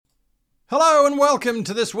Hello and welcome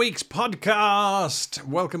to this week's podcast.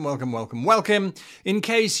 Welcome. In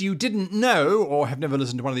case you didn't know or have never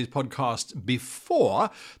listened to one of these podcasts before,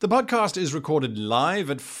 the podcast is recorded live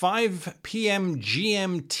at 5 p.m.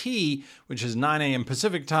 GMT, which is 9 a.m.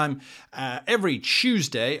 Pacific time, every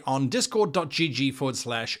Tuesday on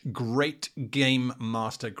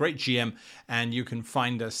discord.gg/greatgamemaster, great GM, and you can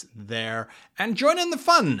find us there and join in the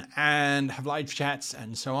fun and have live chats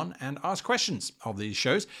and so on and ask questions of these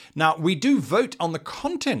shows. Now, we do vote on the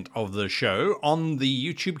content of the show on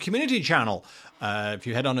the YouTube community channel. If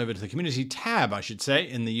you head on over to the community tab, I should say,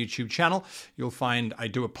 in the YouTube channel, you'll find I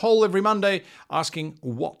do a poll every Monday asking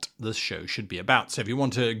what this show should be about. So if you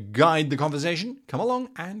want to guide the conversation, come along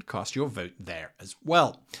and cast your vote there as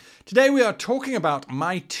well. Today we are talking about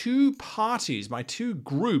my two parties, my two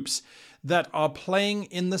groups that are playing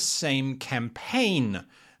in the same campaign,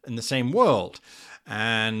 in the same world.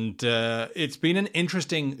 And it's been an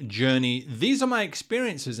interesting journey. These are my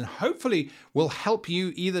experiences and hopefully will help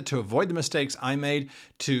you either to avoid the mistakes I made,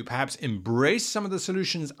 to perhaps embrace some of the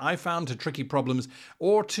solutions I found to tricky problems,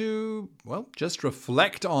 or to, well, just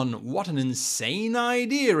reflect on what an insane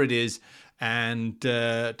idea it is and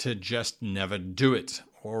to just never do it.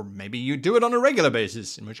 Or maybe you do it on a regular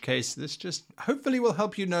basis, in which case this just hopefully will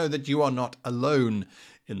help you know that you are not alone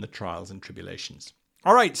in the trials and tribulations.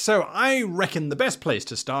 All right, so I reckon the best place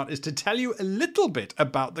to start is to tell you a little bit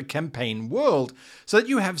about the campaign world so that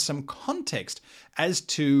you have some context as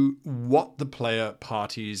to what the player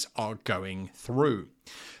parties are going through.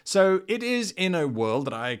 So it is in a world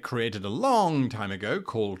that I created a long time ago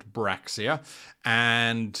called Braxia,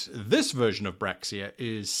 and this version of Braxia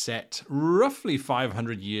is set roughly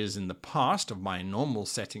 500 years in the past of my normal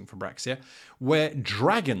setting for Braxia, where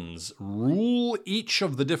dragons rule each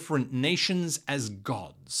of the different nations as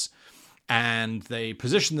gods. And they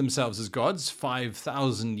positioned themselves as gods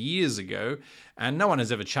 5,000 years ago, and no one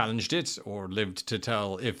has ever challenged it or lived to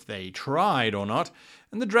tell if they tried or not.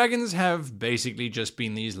 And the dragons have basically just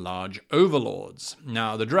been these large overlords.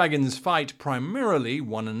 Now, the dragons fight primarily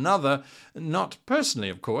one another, not personally,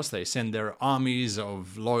 of course. They send their armies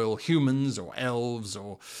of loyal humans or elves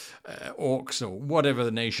or orcs or whatever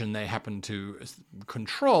the nation they happen to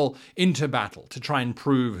control into battle to try and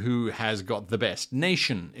prove who has got the best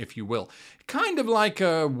nation, if you will. Kind of like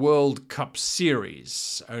a World Cup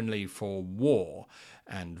series, only for war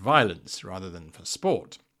and violence rather than for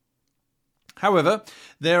sport. However,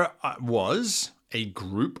 there was a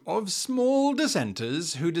group of small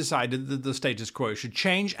dissenters who decided that the status quo should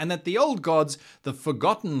change and that the old gods, the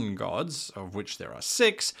forgotten gods, of which there are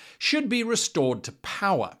 6, should be restored to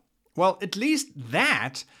power. Well, at least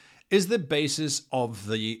that is the basis of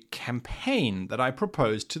the campaign that I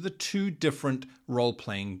proposed to the two different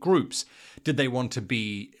role-playing groups. Did they want to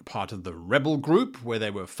be part of the rebel group, where they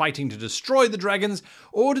were fighting to destroy the dragons,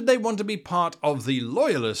 or did they want to be part of the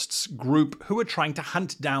loyalists group who were trying to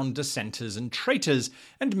hunt down dissenters and traitors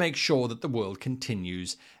and make sure that the world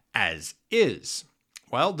continues as is?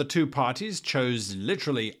 Well, the two parties chose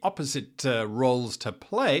literally opposite roles to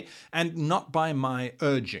play, and not by my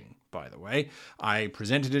urging. By the way, I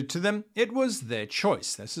presented it to them. It was their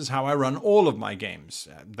choice. This is how I run all of my games.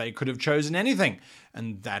 They could have chosen anything,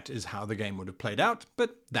 and that is how the game would have played out,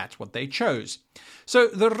 but that's what they chose. So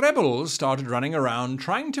the rebels started running around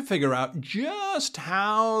trying to figure out just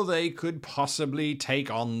how they could possibly take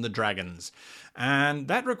on the dragons. And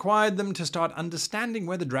that required them to start understanding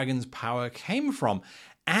where the dragons' power came from,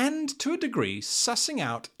 and to a degree, sussing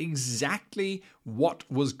out exactly what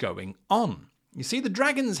was going on. You see, the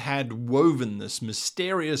dragons had woven this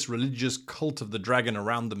mysterious religious cult of the dragon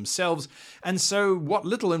around themselves, and so what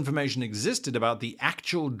little information existed about the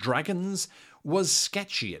actual dragons was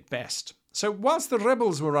sketchy at best. So whilst the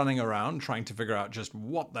rebels were running around trying to figure out just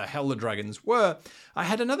what the hell the dragons were, I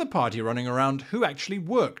had another party running around who actually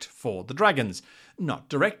worked for the dragons. Not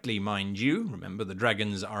directly, mind you, remember the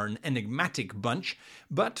dragons are an enigmatic bunch,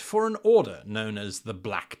 but for an order known as the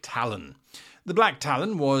Black Talon. The Black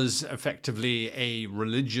Talon was effectively a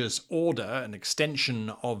religious order, an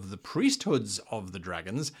extension of the priesthoods of the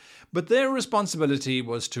dragons, but their responsibility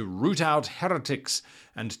was to root out heretics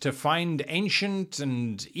and to find ancient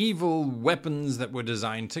and evil weapons that were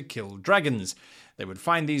designed to kill dragons. They would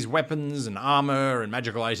find these weapons and armor and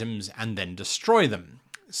magical items and then destroy them.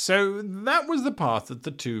 So that was the path that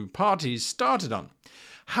the two parties started on.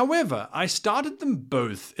 However, I started them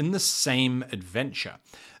both in the same adventure.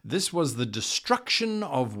 This was the destruction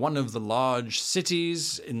of one of the large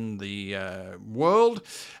cities in the world,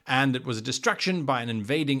 and it was a destruction by an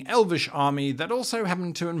invading elvish army that also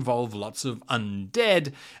happened to involve lots of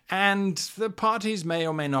undead, and the parties may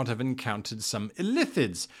or may not have encountered some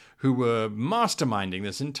illithids who were masterminding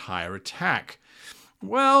this entire attack.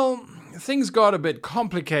 Well, things got a bit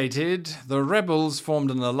complicated. The rebels formed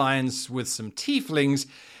an alliance with some tieflings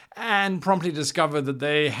and promptly discovered that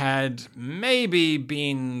they had maybe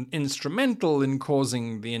been instrumental in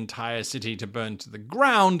causing the entire city to burn to the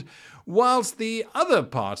ground, whilst the other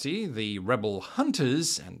party, the rebel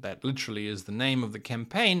hunters, and that literally is the name of the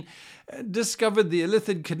campaign, discovered the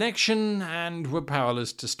illithid connection and were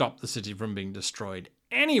powerless to stop the city from being destroyed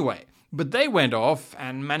anyway. But they went off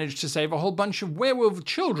and managed to save a whole bunch of werewolf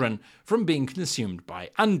children from being consumed by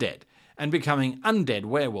undead and becoming undead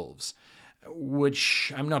werewolves,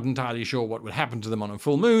 which I'm not entirely sure what would happen to them on a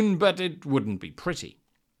full moon, but it wouldn't be pretty.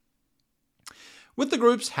 With the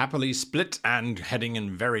groups happily split and heading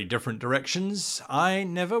in very different directions, I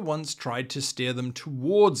never once tried to steer them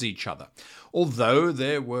towards each other, although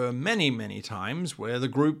there were many times where the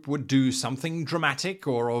group would do something dramatic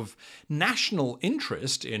or of national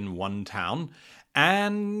interest in one town,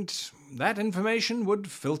 and that information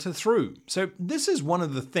would filter through. So this is one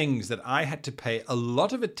of the things that I had to pay a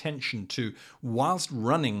lot of attention to whilst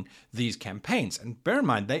running these campaigns. And bear in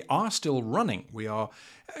mind, they are still running. We are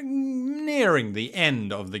nearing the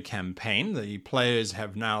end of the campaign. The players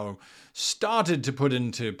have now started to put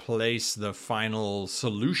into place the final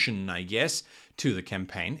solution, I guess, to the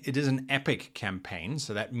campaign. It is an epic campaign,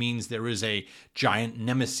 so that means there is a giant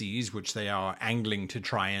nemesis which they are angling to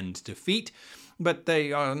try and defeat, but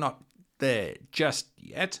they are not there just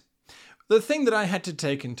yet. The thing that I had to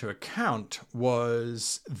take into account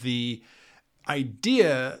was the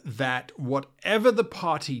idea that whatever the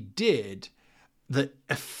party did, the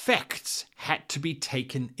effects had to be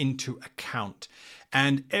taken into account.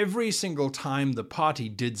 And every single time the party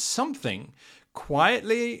did something,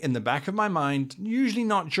 quietly in the back of my mind, usually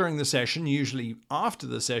not during the session, usually after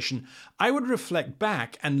the session, I would reflect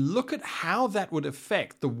back and look at how that would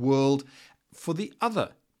affect the world for the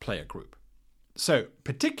other player group. So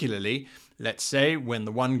particularly, let's say when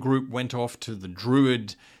the one group went off to the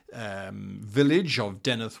druid village of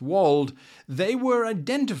Deneth Wold, they were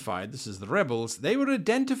identified, this is the rebels, they were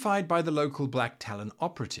identified by the local Black Talon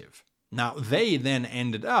operative. Now, they then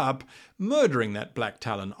ended up murdering that Black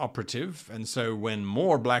Talon operative, and so when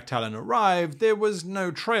more Black Talon arrived, there was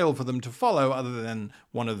no trail for them to follow other than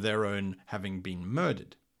one of their own having been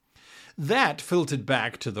murdered. That filtered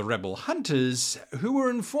back to the rebel hunters, who were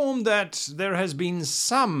informed that there has been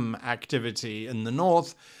some activity in the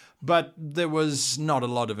north, but there was not a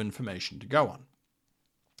lot of information to go on.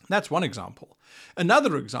 That's one example.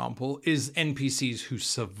 Another example is NPCs who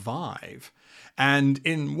survive. And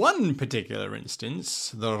in one particular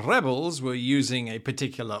instance, the rebels were using a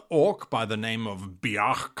particular orc by the name of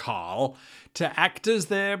Biarkal to act as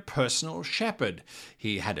their personal shepherd.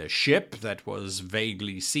 He had a ship that was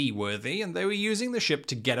vaguely seaworthy, and they were using the ship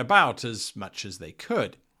to get about as much as they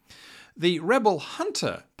could. The Rebel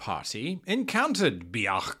Hunter party encountered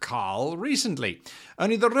Biarkal recently,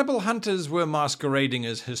 only the Rebel Hunters were masquerading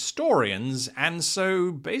as historians, and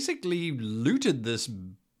so basically looted this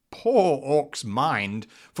poor orc's mind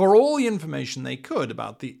for all the information they could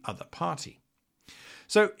about the other party.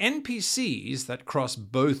 So NPCs that cross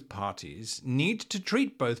both parties need to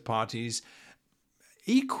treat both parties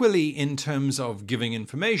equally in terms of giving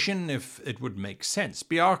information if it would make sense.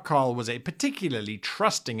 Biarkal was a particularly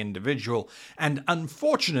trusting individual, and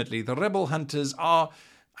unfortunately the rebel hunters are,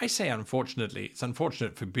 I say unfortunately, it's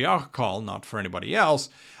unfortunate for Biarkal, not for anybody else,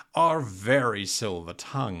 are very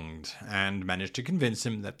silver-tongued and managed to convince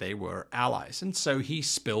him that they were allies, and so he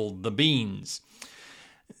spilled the beans.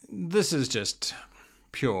 This is just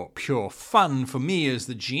pure fun for me as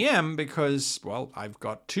the GM because, well, I've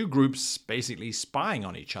got two groups basically spying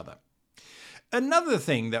on each other. Another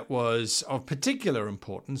thing that was of particular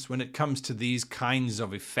importance when it comes to these kinds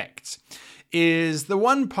of effects is the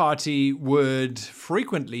one party would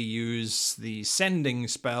frequently use the sending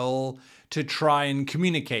spell to try and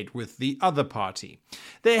communicate with the other party.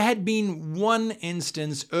 There had been one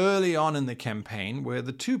instance early on in the campaign where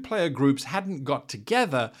the two player groups hadn't got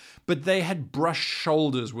together, but they had brushed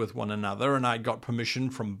shoulders with one another, and I got permission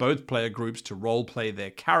from both player groups to roleplay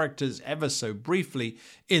their characters ever so briefly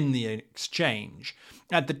in the exchange.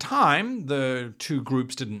 At the time, the two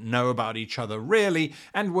groups didn't know about each other really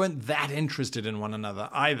and weren't that interested in one another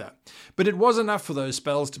either. But it was enough for those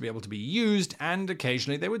spells to be able to be used, and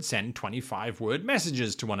occasionally they would send 25-word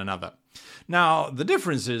messages to one another. Now, the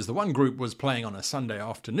difference is the one group was playing on a Sunday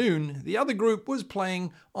afternoon, the other group was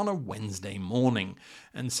playing on a Wednesday morning,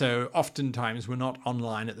 and so oftentimes we're not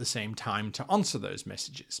online at the same time to answer those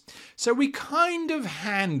messages. So we kind of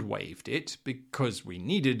hand-waved it, because we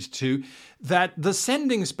needed to, that the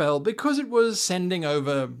sending spell, because it was sending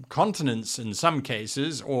over continents in some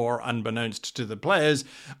cases, or unbeknownst to the players,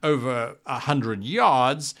 over 100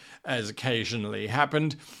 yards, as occasionally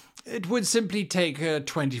happened, it would simply take a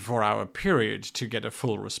 24-hour period to get a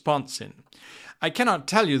full response in. I cannot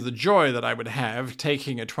tell you the joy that I would have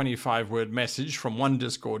taking a 25-word message from one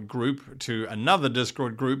Discord group to another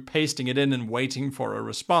Discord group, pasting it in and waiting for a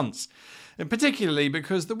response. And particularly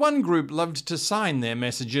because the one group loved to sign their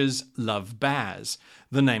messages Love Baz,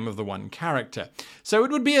 the name of the one character. So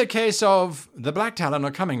it would be a case of, the Black Talon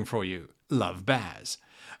are coming for you, Love Baz.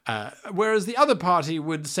 Whereas the other party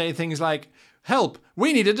would say things like, help,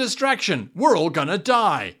 we need a distraction, we're all gonna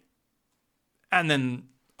die. And then,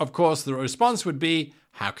 of course, the response would be,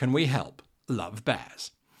 how can we help? Love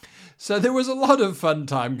Baz. So there was a lot of fun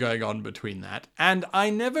time going on between that, and I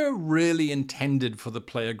never really intended for the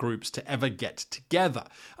player groups to ever get together.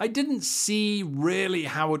 I didn't see really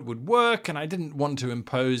how it would work, and I didn't want to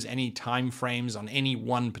impose any time frames on any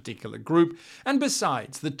one particular group. And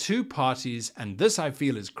besides, the two parties, and this I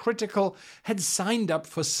feel is critical, had signed up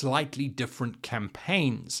for slightly different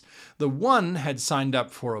campaigns. The one had signed up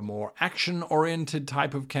for a more action-oriented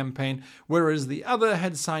type of campaign, whereas the other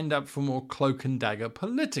had signed up for more cloak and dagger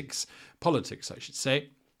politics, I should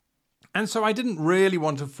say. And so I didn't really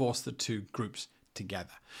want to force the two groups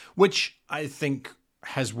together, which I think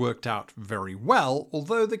has worked out very well,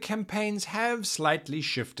 although the campaigns have slightly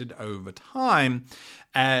shifted over time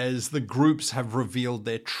as the groups have revealed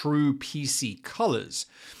their true PC colors.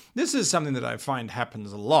 This is something that I find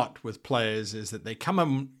happens a lot with players, is that they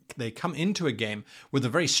come into a game with a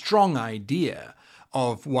very strong idea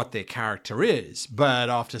of what their character is, but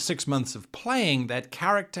after 6 months of playing, that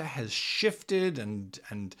character has shifted and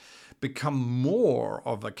become more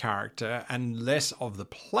of a character and less of the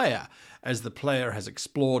player, as the player has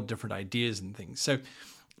explored different ideas and things. So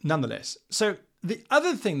nonetheless, the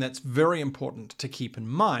other thing that's very important to keep in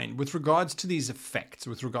mind with regards to these effects,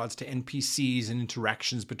 with regards to NPCs and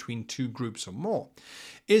interactions between two groups or more,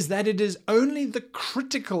 is that it is only the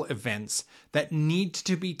critical events that need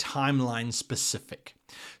to be timeline specific.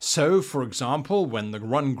 So, for example, when the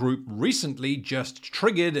one group recently just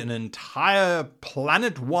triggered an entire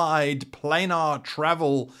planet-wide planar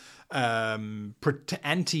travel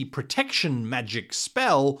anti-protection magic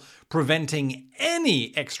spell preventing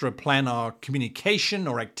any extraplanar communication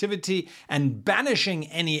or activity and banishing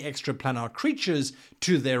any extraplanar creatures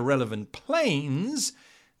to their relevant planes,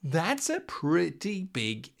 that's a pretty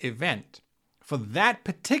big event. For that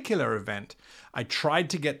particular event, I tried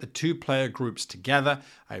to get the two player groups together.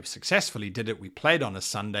 I successfully did it. We played on a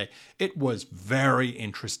Sunday. It was very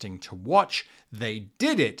interesting to watch. They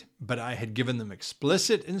did it, but I had given them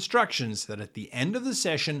explicit instructions that at the end of the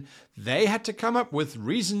session, they had to come up with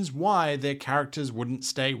reasons why their characters wouldn't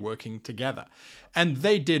stay working together. And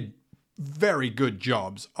they did very good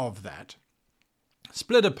jobs of that.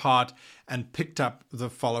 Split apart and picked up the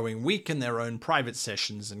following week in their own private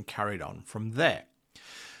sessions and carried on from there.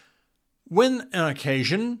 When on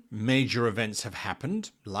occasion major events have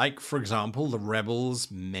happened, like for example the rebels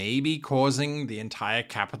maybe causing the entire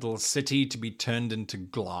capital city to be turned into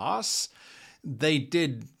glass, they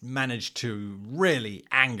did manage to really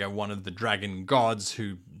anger one of the dragon gods,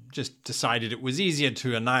 who just decided it was easier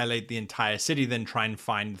to annihilate the entire city than try and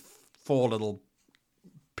find 4 little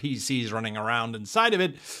PCs running around inside of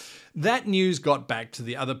it. That news got back to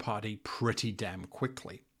the other party pretty damn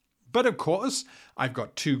quickly. But of course, I've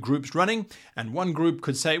got 2 groups running, and one group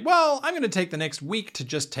could say, well, I'm going to take the next week to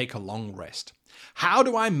just take a long rest. How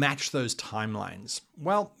do I match those timelines?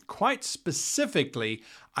 Well, quite specifically,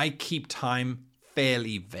 I keep time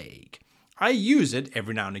fairly vague. I use it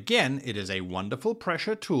every now and again. It is a wonderful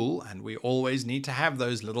pressure tool, and we always need to have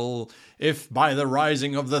those little, if by the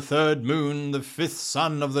rising of the 3rd moon, the 5th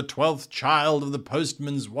son of the 12th child of the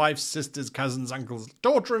postman's wife's sister's cousin's uncle's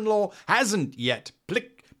daughter-in-law hasn't yet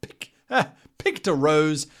picked a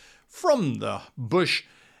rose from the bush,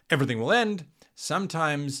 everything will end.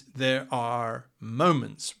 Sometimes there are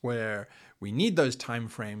moments where we need those time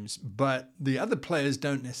frames, but the other players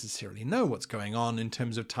don't necessarily know what's going on in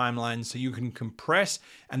terms of timelines, so you can compress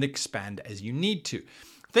and expand as you need to.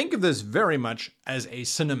 Think of this very much as a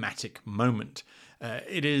cinematic moment.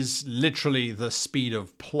 It is literally the speed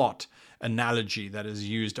of plot analogy that is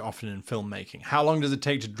used often in filmmaking. How long does it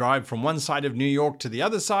take to drive from one side of New York to the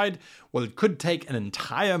other side? Well, it could take an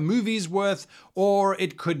entire movie's worth, or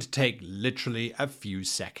it could take literally a few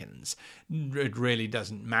seconds. It really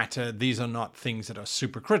doesn't matter. These are not things that are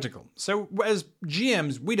super critical. So as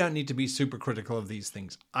GMs, we don't need to be super critical of these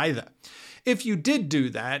things either. If you did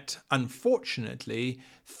do that, unfortunately,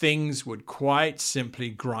 things would quite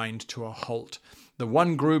simply grind to a halt. The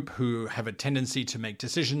one group who have a tendency to make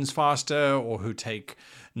decisions faster or who take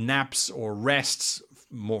naps or rests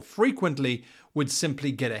more frequently would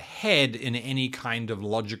simply get ahead in any kind of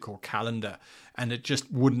logical calendar, and it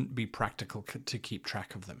just wouldn't be practical to keep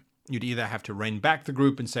track of them. You'd either have to rein back the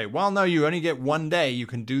group and say, well, no, you only get one day. You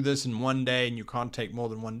can do this in one day and you can't take more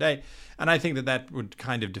than one day. And I think that would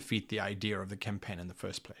kind of defeat the idea of the campaign in the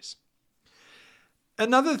first place.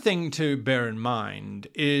 Another thing to bear in mind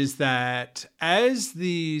is that as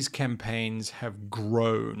these campaigns have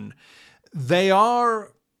grown, they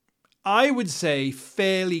are, I would say,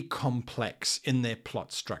 fairly complex in their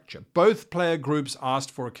plot structure. Both player groups asked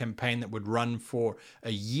for a campaign that would run for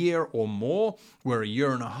a year or more. We're a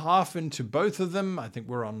year and a half into both of them. I think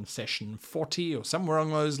we're on session 40 or somewhere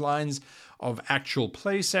along those lines of actual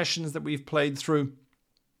play sessions that we've played through.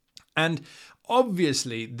 And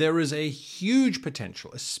obviously, there is a huge potential,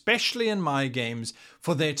 especially in my games,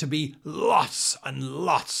 for there to be lots and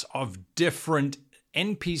lots of different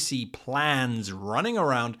NPC plans running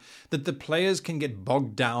around that the players can get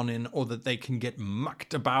bogged down in or that they can get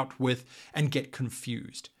mucked about with and get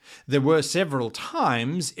confused. There were several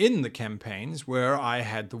times in the campaigns where I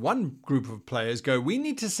had the one group of players go, we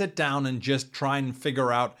need to sit down and just try and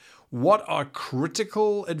figure out what are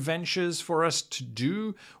critical adventures for us to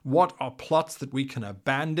do? What are plots that we can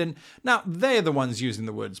abandon? Now, they're the ones using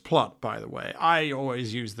the words plot, by the way. I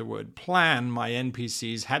always use the word plan. My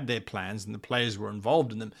NPCs had their plans and the players were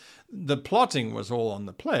involved in them. The plotting was all on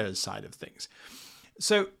the players' side of things.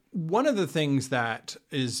 So one of the things that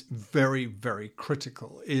is very, very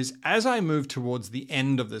critical is as I move towards the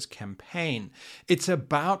end of this campaign, it's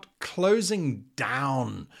about closing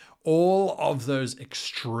down all of those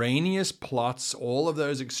extraneous plots, all of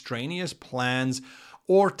those extraneous plans,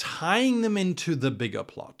 or tying them into the bigger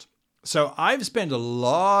plot. So I've spent a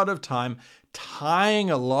lot of time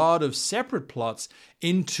tying a lot of separate plots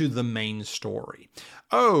into the main story.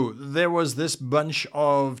 Oh, there was this bunch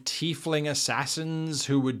of tiefling assassins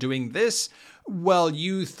who were doing this. Well,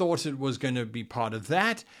 you thought it was going to be part of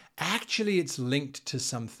that. Actually, it's linked to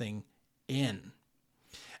something in.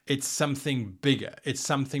 It's something bigger. It's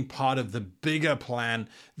something part of the bigger plan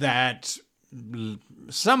that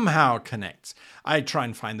somehow connects. I try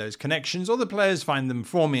and find those connections, or the players find them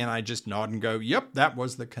for me, and I just nod and go, yep, that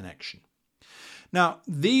was the connection. Now,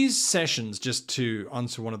 these sessions, just to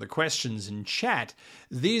answer one of the questions in chat,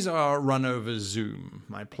 these are run over Zoom.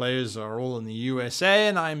 My players are all in the USA,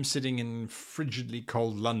 and I'm sitting in frigidly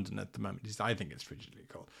cold London at the moment. At least I think it's frigidly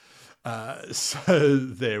cold. So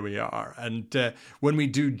there we are. And when we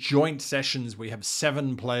do joint sessions, we have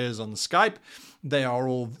 7 players on Skype. They are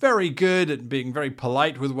all very good at being very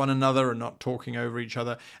polite with one another and not talking over each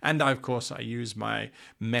other. And of course, I use my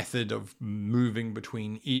method of moving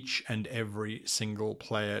between each and every single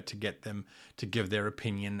player to get them to give their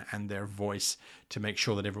opinion and their voice to make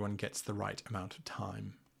sure that everyone gets the right amount of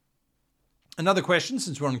time. Another question,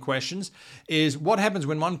 since we're on questions, is what happens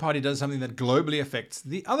when one party does something that globally affects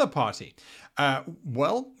the other party?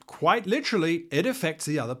 Well, quite literally, it affects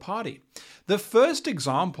the other party. The first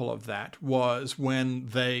example of that was when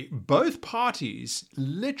both parties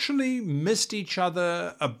literally missed each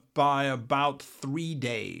other by about 3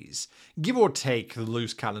 days, give or take the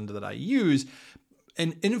loose calendar that I use,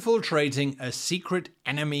 in infiltrating a secret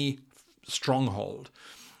enemy stronghold.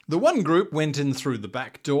 The one group went in through the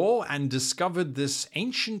back door and discovered this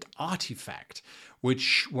ancient artifact,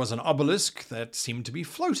 which was an obelisk that seemed to be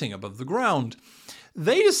floating above the ground.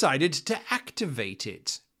 They decided to activate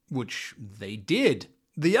it, which they did.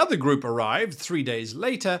 The other group arrived 3 days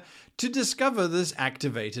later to discover this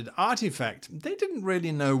activated artifact. They didn't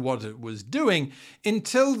really know what it was doing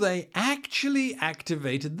until they actually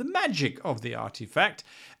activated the magic of the artifact,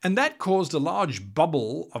 and that caused a large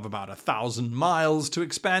bubble of about 1,000 miles to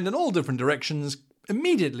expand in all different directions,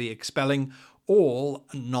 immediately expelling all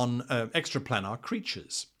non-extraplanar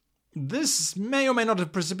creatures. This may or may not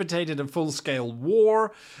have precipitated a full-scale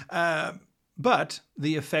war, But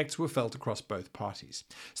the effects were felt across both parties.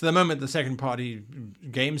 So the moment the second party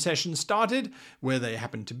game session started, where they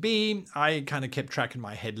happened to be, I kind of kept track in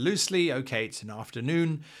my head loosely. Okay, it's an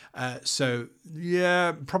afternoon. So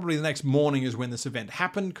yeah, probably the next morning is when this event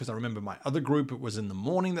happened, because I remember my other group, it was in the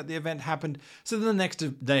morning that the event happened. So the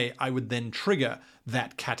next day, I would then trigger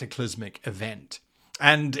that cataclysmic event.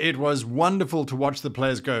 And it was wonderful to watch the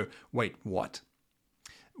players go, wait, what?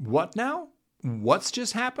 What now? What's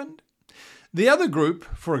just happened? The other group,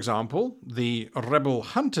 for example, the rebel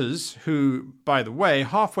hunters, who, by the way,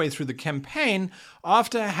 halfway through the campaign,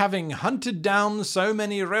 after having hunted down so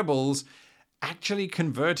many rebels, actually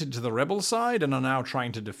converted to the rebel side and are now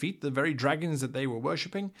trying to defeat the very dragons that they were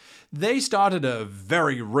worshipping. They started a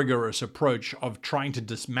very rigorous approach of trying to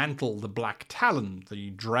dismantle the Black Talon, the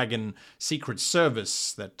dragon secret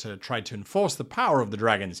service that tried to enforce the power of the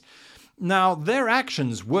dragons. Now, their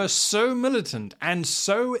actions were so militant and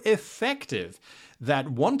so effective that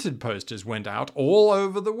wanted posters went out all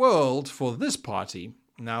over the world for this party.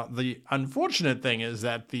 Now, the unfortunate thing is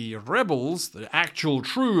that the rebels, the actual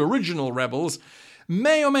true original rebels,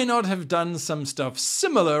 may or may not have done some stuff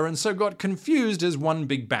similar and so got confused as one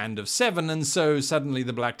big band of 7, and so suddenly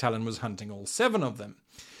the Black Talon was hunting all 7 of them.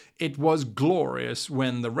 It was glorious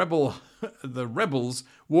when the rebels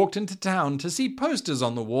walked into town to see posters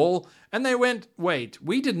on the wall, and they went, wait,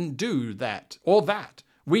 we didn't do that, or that.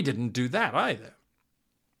 We didn't do that either.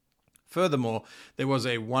 Furthermore, there was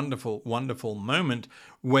a wonderful, wonderful moment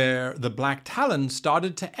where the Black Talon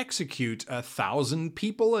started to execute 1,000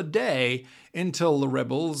 people a day until the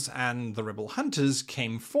rebels and the rebel hunters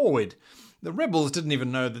came forward. The rebels didn't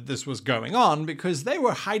even know that this was going on because they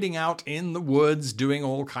were hiding out in the woods doing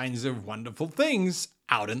all kinds of wonderful things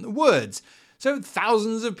out in the woods. So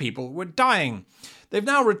thousands of people were dying. They've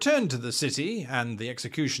now returned to the city, and the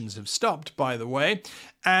executions have stopped, by the way,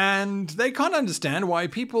 and they can't understand why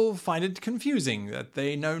people find it confusing that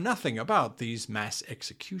they know nothing about these mass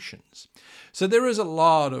executions. So there is a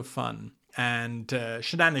lot of fun and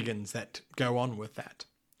shenanigans that go on with that.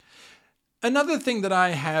 Another thing that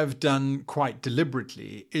I have done quite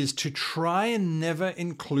deliberately is to try and never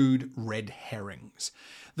include red herrings.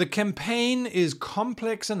 The campaign is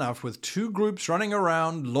complex enough with 2 groups running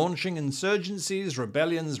around, launching insurgencies,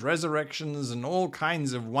 rebellions, resurrections, and all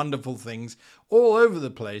kinds of wonderful things all over the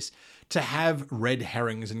place to have red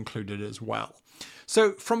herrings included as well.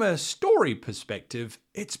 So from a story perspective,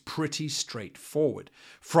 it's pretty straightforward.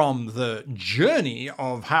 From the journey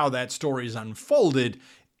of how that story is unfolded,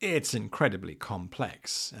 it's incredibly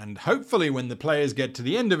complex. And hopefully when the players get to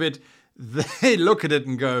the end of it, they look at it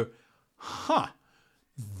and go,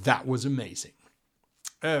 that was amazing.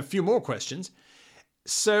 A few more questions.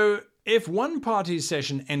 So if one party's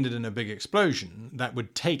session ended in a big explosion that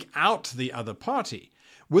would take out the other party,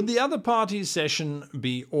 would the other party's session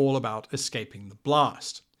be all about escaping the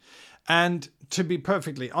blast? And to be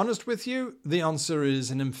perfectly honest with you, the answer is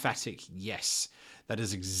an emphatic yes. That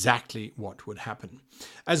is exactly what would happen.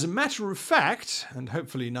 As a matter of fact, and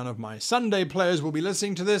hopefully none of my Sunday players will be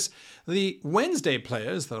listening to this, the Wednesday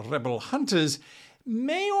players, the Rebel Hunters,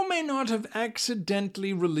 may or may not have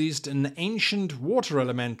accidentally released an ancient water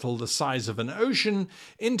elemental the size of an ocean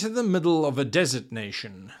into the middle of a desert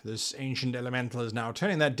nation. This ancient elemental is now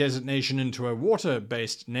turning that desert nation into a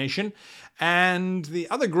water-based nation, and the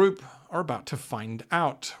other group are about to find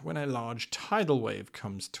out when a large tidal wave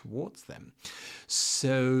comes towards them.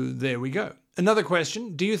 So there we go. Another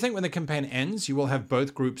question, do you think when the campaign ends you will have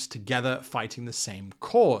both groups together fighting the same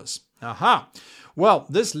cause? Aha! Well,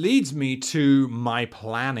 this leads me to my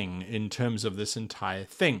planning in terms of this entire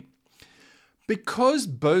thing. Because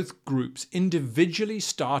both groups individually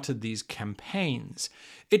started these campaigns,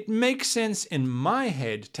 it makes sense in my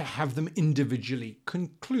head to have them individually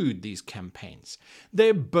conclude these campaigns.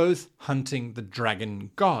 They're both hunting the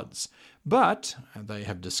dragon gods, but they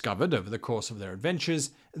have discovered over the course of their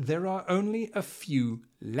adventures there are only a few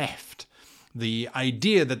left. The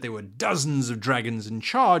idea that there were dozens of dragons in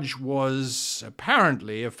charge was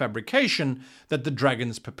apparently a fabrication that the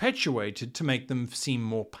dragons perpetuated to make them seem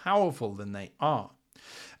more powerful than they are.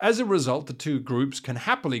 As a result, the 2 groups can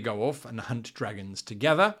happily go off and hunt dragons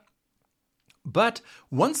together. But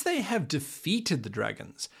once they have defeated the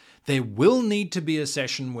dragons, there will need to be a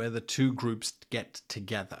session where the 2 groups get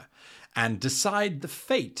together and decide the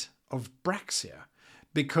fate of Braxia.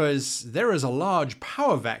 Because there is a large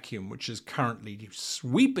power vacuum which is currently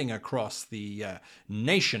sweeping across the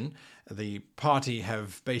nation. The party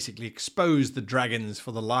have basically exposed the dragons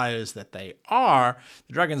for the liars that they are.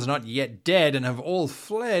 The dragons are not yet dead and have all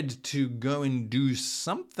fled to go and do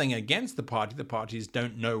something against the party. The parties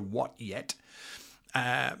don't know what yet.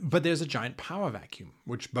 But there's a giant power vacuum,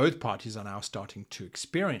 which both parties are now starting to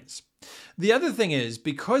experience. The other thing is,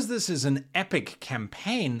 because this is an epic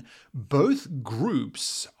campaign, both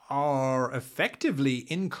groups are effectively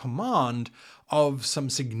in command of some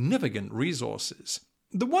significant resources.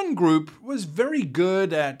 The one group was very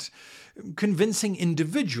good at convincing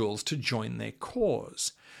individuals to join their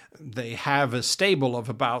cause. They have a stable of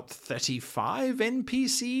about 35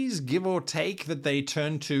 NPCs, give or take, that they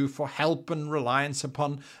turn to for help and reliance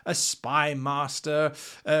upon a spy master,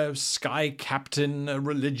 a sky captain, a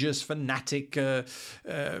religious fanatic,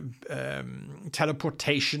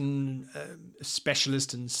 teleportation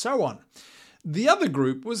specialist, and so on. The other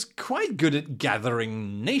group was quite good at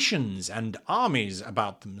gathering nations and armies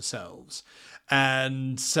about themselves.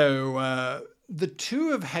 And so the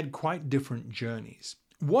two have had quite different journeys.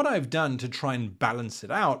 What I've done to try and balance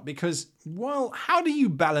it out, because, well, how do you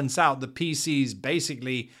balance out the PCs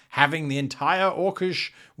basically having the entire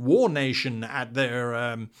Orcish war nation at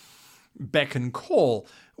their beck and call?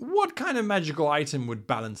 What kind of magical item would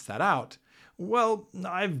balance that out? Well,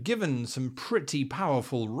 I've given some pretty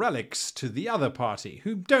powerful relics to the other party,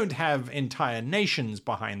 who don't have entire nations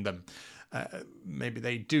behind them. Maybe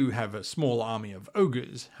they do have a small army of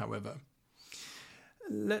ogres, however.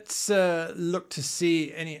 Let's look to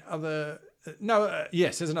see any other...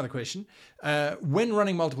 yes, there's another question. When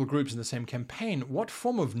running multiple groups in the same campaign, what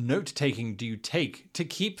form of note-taking do you take to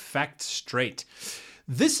keep facts straight?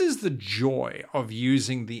 This is the joy of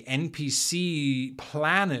using the NPC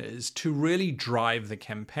planners to really drive the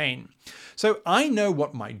campaign. So I know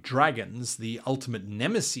what my dragons, the ultimate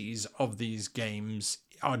nemesis of these games,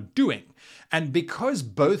 are doing. And because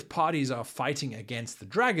both parties are fighting against the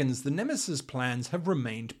dragons, the Nemesis plans have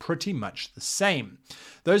remained pretty much the same.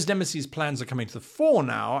 Those Nemesis plans are coming to the fore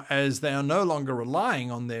now, as they are no longer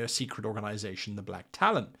relying on their secret organization, the Black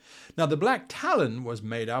Talon. Now, the Black Talon was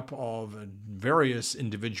made up of various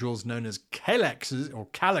individuals known as Calyxes, or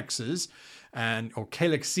Calyxes.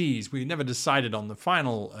 We never decided on the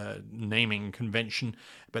final naming convention,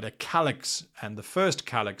 but a Calyx and the first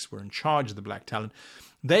Calyx were in charge of the Black Talon.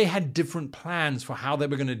 They had different plans for how they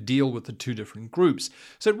were going to deal with the two different groups.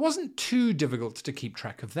 So it wasn't too difficult to keep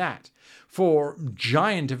track of that. For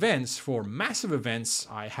giant events, for massive events,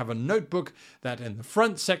 I have a notebook that in the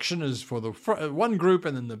front section is for the one group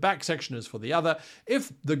and then the back section is for the other.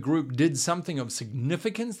 If the group did something of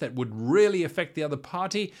significance that would really affect the other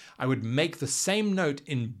party, I would make the same note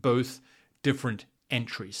in both different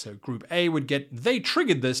entries. So group A would get, they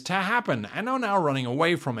triggered this to happen and are now running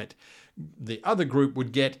away from it. The other group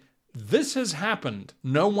would get, this has happened,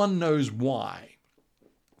 no one knows why.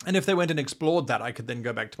 And if they went and explored that, I could then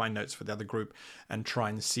go back to my notes for the other group and try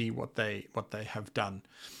and see what they have done.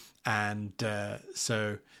 And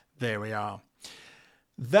so there we are.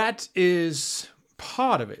 That is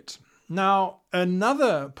part of it. Now,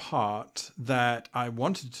 another part that I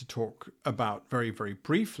wanted to talk about very, very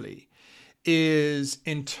briefly is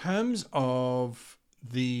in terms of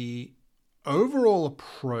the overall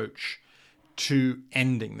approach to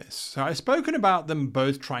ending this. So I've spoken about them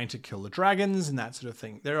both trying to kill the dragons and that sort of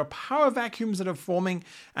thing. There are power vacuums that are forming,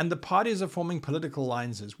 and the parties are forming political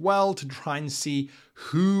lines as well to try and see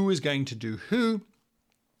who is going to do who.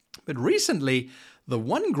 But recently, the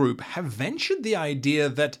one group have ventured the idea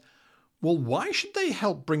that, well, why should they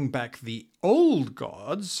help bring back the old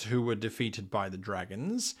gods who were defeated by the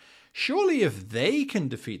dragons? Surely if they can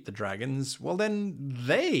defeat the dragons, well, then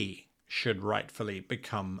they should rightfully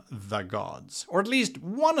become the gods, or at least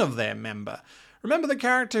one of their member. Remember the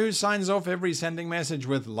character who signs off every sending message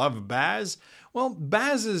with "Love Baz"? Well,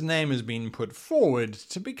 Baz's name has been put forward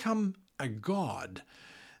to become a god.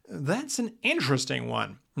 That's an interesting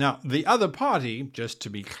one. Now, the other party, just to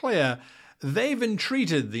be clear, they've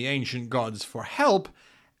entreated the ancient gods for help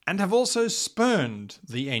and have also spurned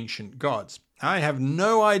the ancient gods. I have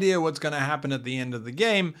no idea what's going to happen at the end of the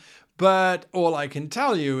game, but all I can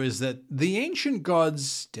tell you is that the ancient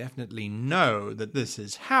gods definitely know that this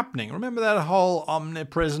is happening. Remember that whole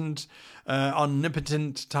omnipresent,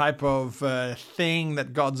 omnipotent type of thing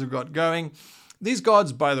that gods have got going? These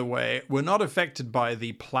gods, by the way, were not affected by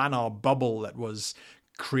the planar bubble that was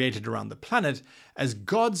created around the planet, as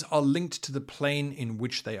gods are linked to the plane in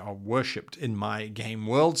which they are worshipped in my game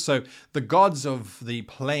world. So the gods of the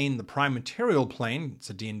plane, the prime material plane,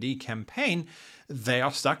 it's a D&D campaign, they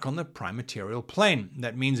are stuck on the prime material plane.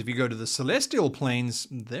 That means if you go to the celestial planes,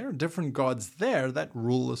 there are different gods there that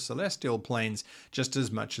rule the celestial planes just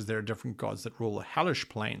as much as there are different gods that rule the hellish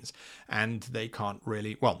planes. And they can't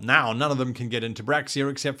really, well, now none of them can get into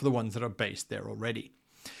Braxia except for the ones that are based there already.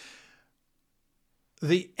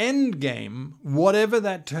 The end game, whatever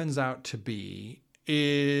that turns out to be,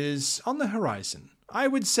 is on the horizon. I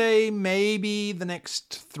would say maybe the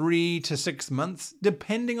next 3 to 6 months,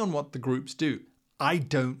 depending on what the groups do. I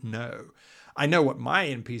don't know. I know what my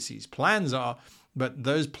NPC's plans are, but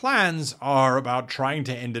those plans are about trying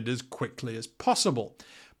to end it as quickly as possible.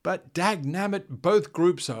 But dagnabbit, both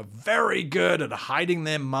groups are very good at hiding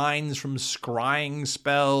their minds from scrying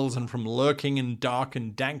spells and from lurking in dark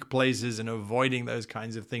and dank places and avoiding those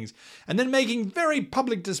kinds of things, and then making very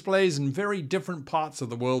public displays in very different parts of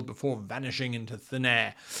the world before vanishing into thin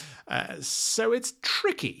air. So it's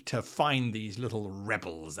tricky to find these little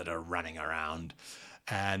rebels that are running around.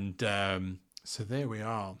 And so there we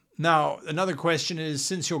are. Now, another question is,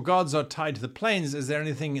 since your gods are tied to the planes, is there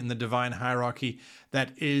anything in the divine hierarchy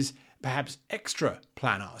that is perhaps extra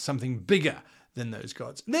planar, something bigger than those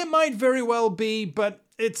gods? There might very well be, but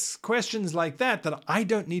it's questions like that that I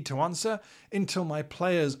don't need to answer until my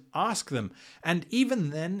players ask them. And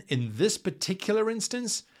even then, in this particular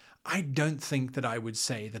instance, I don't think that I would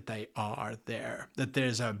say that they are there, that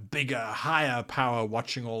there's a bigger, higher power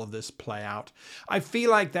watching all of this play out. I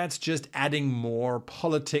feel like that's just adding more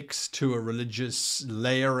politics to a religious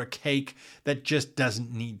layer of cake that just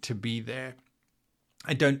doesn't need to be there.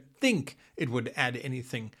 I don't think it would add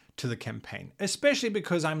anything to the campaign, especially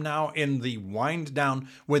because I'm now in the wind down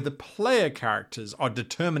where the player characters are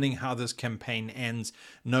determining how this campaign ends,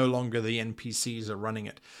 no longer the NPCs are running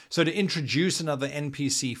it. So to introduce another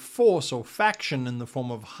NPC force or faction in the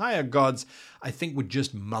form of higher gods, I think would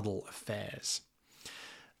just muddle affairs.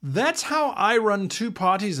 That's how I run 2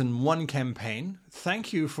 parties in one campaign.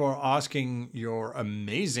 Thank you for asking your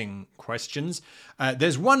amazing questions.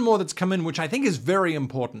 There's one more that's come in which I think is very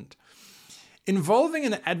important. Involving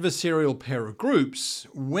an adversarial pair of groups,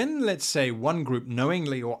 when, let's say, one group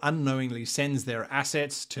knowingly or unknowingly sends their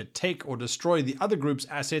assets to take or destroy the other group's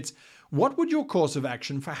assets, what would your course of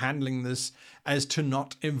action for handling this as to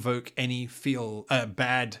not evoke any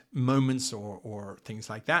bad moments or things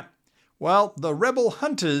like that? Well, the rebel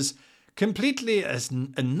hunters completely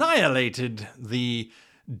annihilated the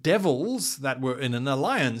devils that were in an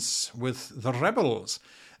alliance with the rebels.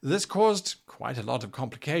 This caused quite a lot of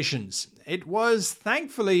complications. It was,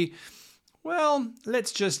 thankfully, well,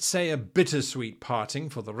 let's just say a bittersweet parting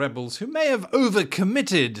for the rebels who may have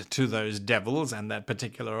overcommitted to those devils and that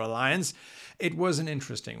particular alliance. It was an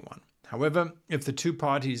interesting one. However, if the 2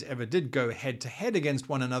 parties ever did go head-to-head against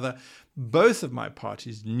one another, both of my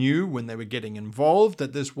parties knew when they were getting involved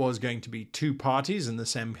that this was going to be 2 parties in the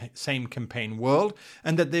same campaign world,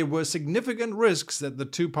 and that there were significant risks that the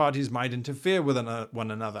 2 parties might interfere with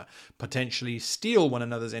one another, potentially steal one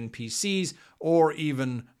another's NPCs, or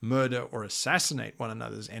even murder or assassinate one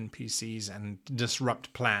another's NPCs and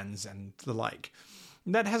disrupt plans and the like.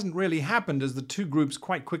 That hasn't really happened, as the 2 groups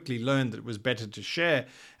quite quickly learned that it was better to share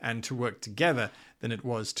and to work together than it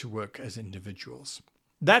was to work as individuals.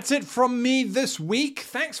 That's it from me this week.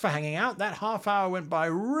 Thanks for hanging out. That half hour went by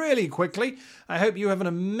really quickly. I hope you have an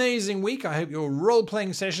amazing week. I hope your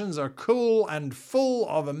role-playing sessions are cool and full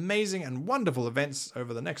of amazing and wonderful events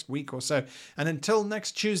over the next week or so. And until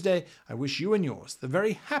next Tuesday, I wish you and yours the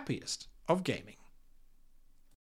very happiest of gaming.